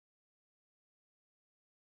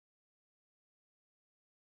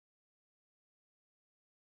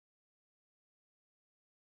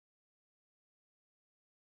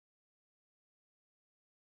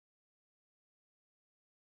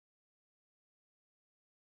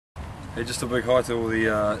Hey, just a big hi to all the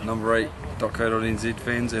number8.co.nz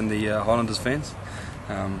fans and the Highlanders fans.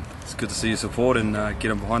 It's good to see your support and get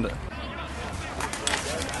them behind it.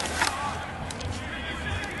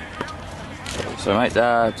 So mate,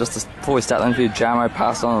 just before we start the interview, Jamo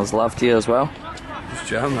passed on his love to you as well. Who's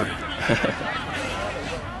Jamo?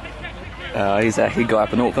 He's a head guy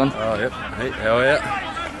up in Auckland. Oh yep, hey, how are you?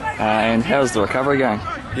 And how's the recovery going?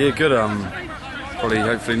 Yeah, good. Probably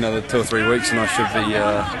hopefully another 2 or 3 weeks and I should be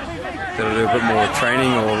able to do a bit more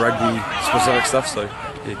training or rugby specific stuff, so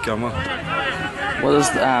yeah, going well. What is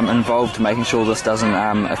involved to making sure this doesn't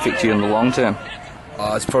affect you in the long term?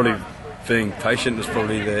 It's probably being patient is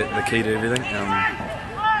probably the key to everything.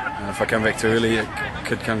 If I come back too early, it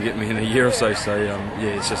could come get me in a year or so. So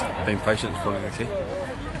yeah, it's just being patient is probably the key.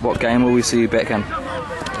 What game will we see you back in?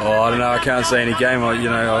 Oh, I don't know. I can't say any game.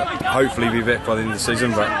 I'll hopefully be back by the end of the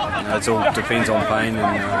season, but it all depends on pain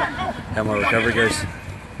and how my recovery goes.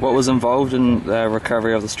 What was involved in the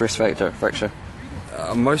recovery of the stress fracture?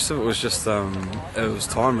 Most of it was just it was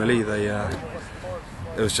time really.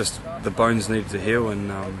 It was just the bones needed to heal,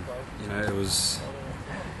 and it was.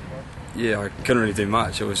 Yeah, I couldn't really do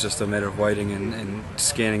much. It was just a matter of waiting and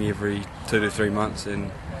scanning every 2 to 3 months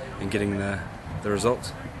and getting the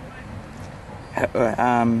results.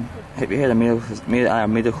 Have you had a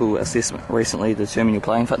medical assessment recently to determine your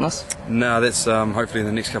playing fitness? No, that's hopefully in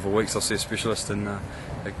the next couple of weeks I'll see a specialist and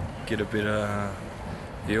get a better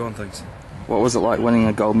view on things. What was it like winning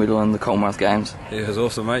a gold medal in the Commonwealth Games? Yeah, it was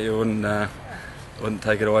awesome, mate. You wouldn't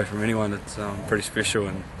take it away from anyone. It's pretty special,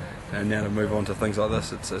 and now to move on to things like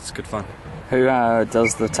this, it's good fun. Who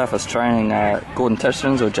does the toughest training, Gordon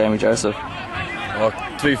Titchens or Jamie Joseph? Well,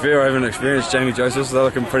 to be fair, I haven't experienced Jamie Joseph, so they're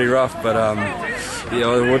looking pretty rough, but yeah,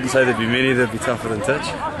 I wouldn't say there'd be many that'd be tougher than Titch.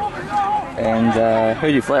 And who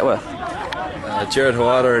do you flat with? Jared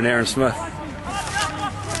Hawata and Aaron Smith.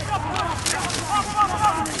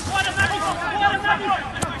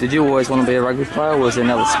 Did you always want to be a rugby player, or was there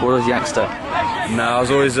another sport as a youngster? No, I was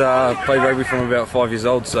always played rugby from about 5 years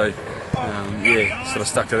old, so yeah, sort of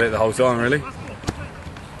stuck to that the whole time really.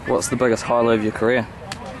 What's the biggest highlight of your career?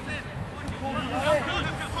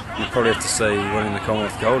 You'd probably have to say winning the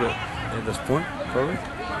Commonwealth Gold at this point, probably.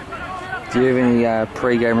 Do you have any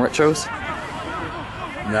pre-game rituals?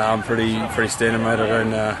 No, I'm pretty standard, mate.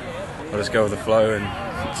 I just go with the flow and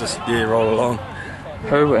just roll along.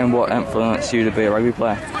 Who and what influenced you to be a rugby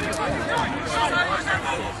player?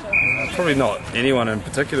 Probably not anyone in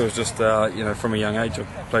particular. It was just from a young age I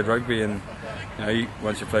played rugby, and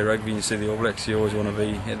once you play rugby and you see the All Blacks, you always want to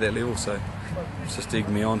be at that level. So it's just egged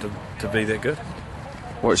me on to be that good.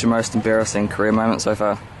 What's your most embarrassing career moment so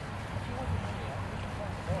far?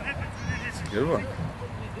 It's a good one.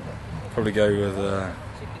 Probably go with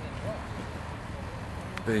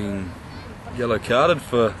being yellow carded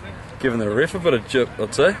for giving the ref a bit of jip,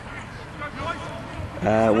 I'd say.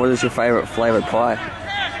 What is your favourite flavoured pie?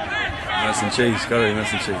 Nuts and cheese, gotta be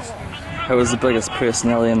nuts and cheese. Who is the biggest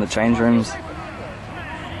personality in the change rooms?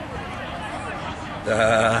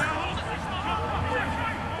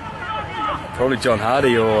 Probably John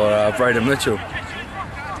Hardy or Braden Mitchell.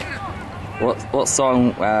 What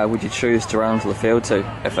song would you choose to run onto the field to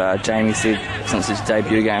if Jamie said since his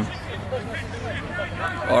debut game?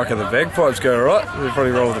 I reckon the bagpipes go alright. They'd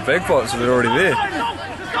probably roll with the bagpipes if they're already there.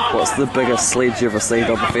 What's the biggest sledge you've received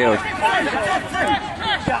off the field?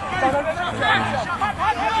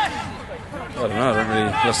 I don't know, I don't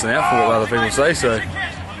really listen out for what other people say, so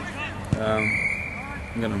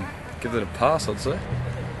I'm going to give it a pass, I'd say.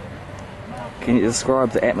 Can you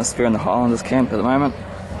describe the atmosphere in the Highlanders camp at the moment?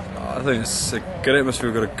 I think it's a good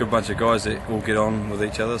atmosphere. We've got a good bunch of guys that all get on with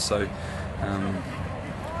each other, so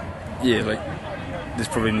there's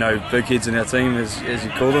probably no big heads in our team as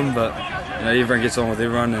you call them, but everyone gets on with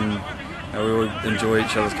everyone and we all enjoy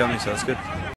each other's company, so it's good.